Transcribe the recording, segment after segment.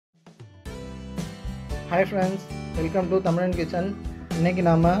Hi friends, welcome to Thamizhan kitchen. இன்னைக்கு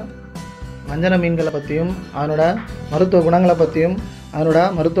நாம வஞ்சர மீன்களை பத்தியும் அதனோட மருத்துவ குணங்களை பத்தியும் அதனோட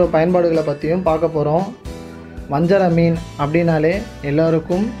மருத்துவ பயன்பாடுகளை பத்தியும் பார்க்க போறோம். வஞ்சர மீன் அப்படினாலே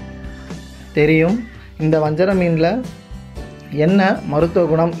எல்லாருக்கும் தெரியும். இந்த வஞ்சர மீன்ல என்ன மருத்துவ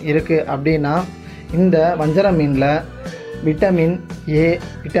குணம் இருக்கு அப்படினா இந்த வஞ்சர மீன்ல vitamin A,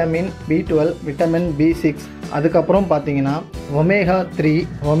 vitamin B12, vitamin B6 அதுக்கப்புறம் பார்த்தீங்கன்னா ஒமேகா 3,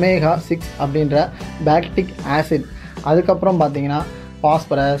 ஒமேகா 6 அப்படின்ற பேக்டிக் ஆசிட், அதுக்கப்புறம் பார்த்தீங்கன்னா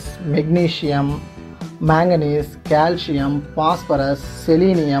phosphorus, magnesium, manganese, calcium, phosphorus,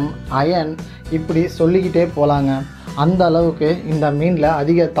 selenium, iron, இப்படி சொல்லிக்கிட்டே போகலாங்க. அந்த அளவுக்கு இந்த மீனில்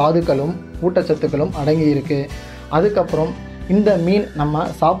அதிக தாதுக்களும் ஊட்டச்சத்துக்களும் அடங்கி இருக்குது. அதுக்கப்புறம் இந்த மீன் நம்ம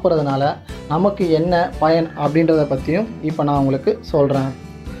சாப்பிட்றதுனால நமக்கு என்ன பயன் அப்படின்றத பற்றியும் இப்போ நான் உங்களுக்கு சொல்கிறேன்.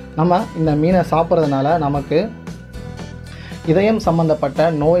 நம்ம இந்த மீனை சாப்பிட்றதுனால நமக்கு இதயம் சம்மந்தப்பட்ட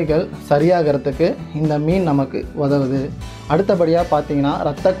நோய்கள் சரியாகிறதுக்கு இந்த மீன் நமக்கு உதவுது. அடுத்தபடியாக பார்த்தீங்கன்னா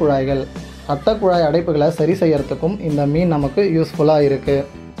இரத்த குழாய் அடைப்புகளை சரி செய்யறதுக்கும் இந்த மீன் நமக்கு யூஸ்ஃபுல்லாக இருக்குது.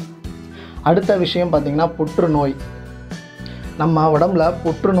 அடுத்த விஷயம் பார்த்திங்கன்னா புற்றுநோய். நம்ம உடம்புல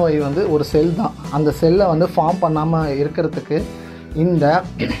புற்றுநோய் ஒரு செல் தான். அந்த செல்லை ஃபார்ம் பண்ணாமல் இருக்கிறதுக்கு இந்த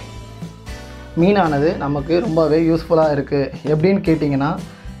மீனானது நமக்கு ரொம்பவே யூஸ்ஃபுல்லாக இருக்குது. எப்படின்னு கேட்டிங்கன்னா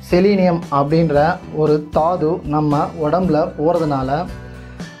செலீனியம் அப்படின்ற ஒரு தாது நம்ம உடம்புல போகிறதுனால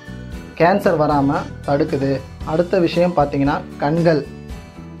கேன்சர் வராமல் தடுக்குது. அடுத்த விஷயம் பார்த்திங்கன்னா கண்கள்.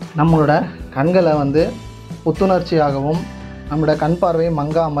 நம்மளோட கண்களை புத்துணர்ச்சியாகவும் நம்மளோட கண் பார்வையை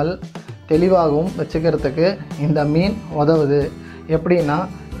மங்காமல் தெளிவாகவும் வச்சுக்கிறதுக்கு இந்த மீன் உதவுது. எப்படின்னா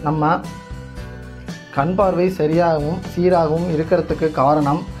நம்ம கண் பார்வை சரியாகவும் சீராகவும் இருக்கிறதுக்கு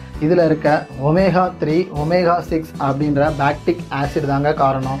காரணம் இதில் இருக்க ஒமேகா 3, ஒமேகா 6 அப்படின்ற பேக்டிக் ஆசிட் தாங்க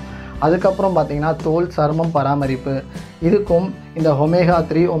காரணம். அதுக்கப்புறம் பார்த்திங்கன்னா தோல் சருமம் பராமரிப்பு, இதுக்கும் இந்த ஒமேகா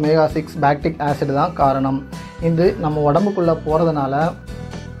 3, ஒமேகா 6 பேக்டிக் ஆசிட் தான் காரணம். இது நம்ம உடம்புக்குள்ளே போகிறதுனால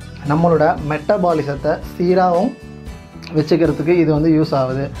நம்மளோட மெட்டபாலிசத்தை சீராகவும் வச்சுக்கிறதுக்கு இது யூஸ்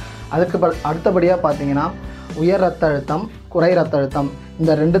ஆகுது. அடுத்தபடியாக பார்த்திங்கன்னா உயர் ரத்த அழுத்தம், குறை ரத்த அழுத்தம்,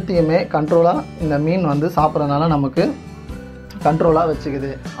 இந்த ரெண்டுத்தையுமே கண்ட்ரோலாக இந்த மீன் சாப்பிட்றதுனால நமக்கு கண்ட்ரோலாக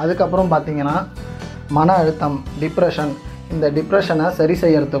வச்சுக்குது. அதுக்கப்புறம் பார்த்திங்கன்னா மன அழுத்தம், டிப்ரெஷன், இந்த டிப்ரெஷனை சரி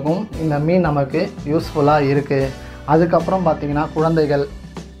செய்யறதுக்கும் இந்த மீன் நமக்கு யூஸ்ஃபுல்லாக இருக்குது. அதுக்கப்புறம் பார்த்திங்கன்னா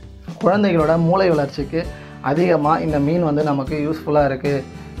குழந்தைகளோட மூளை வளர்ச்சிக்கு அதிகமாக இந்த மீன் நமக்கு யூஸ்ஃபுல்லாக இருக்குது.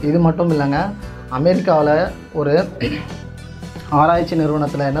 இது மட்டும் இல்லைங்க, அமெரிக்காவில் ஒரு ஆராய்ச்சி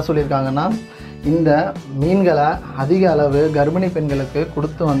நிறுவனத்தில் என்ன சொல்லியிருக்காங்கன்னா இந்த மீன்களை அதிக அளவு கர்ப்பிணி பெண்களுக்கு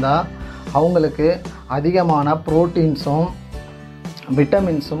கொடுத்து வந்தால் அவங்களுக்கு அதிகமான புரோட்டீன்ஸும்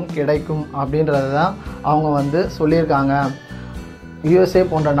விட்டமின்ஸும் கிடைக்கும் அப்படின்றது தான் அவங்க சொல்லியிருக்காங்க. USA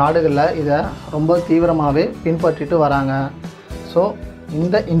போன்ற நாடுகளில் இதை ரொம்ப தீவிரமாகவே பின்பற்றிட்டு வராங்க. ஸோ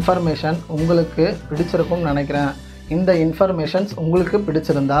இந்த இன்ஃபர்மேஷன் உங்களுக்கு பிடிச்சிருக்கும்னு நினைக்கிறேன். இந்த இன்ஃபர்மேஷன்ஸ் உங்களுக்கு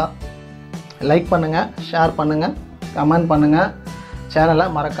பிடிச்சிருந்தா லைக் பண்ணுங்கள், ஷேர் பண்ணுங்கள், கமெண்ட் பண்ணுங்கள், சேனலை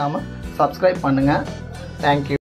மறக்காமல் சப்ஸ்கிரைப் பண்ணுங்கள். தேங்க்யூ.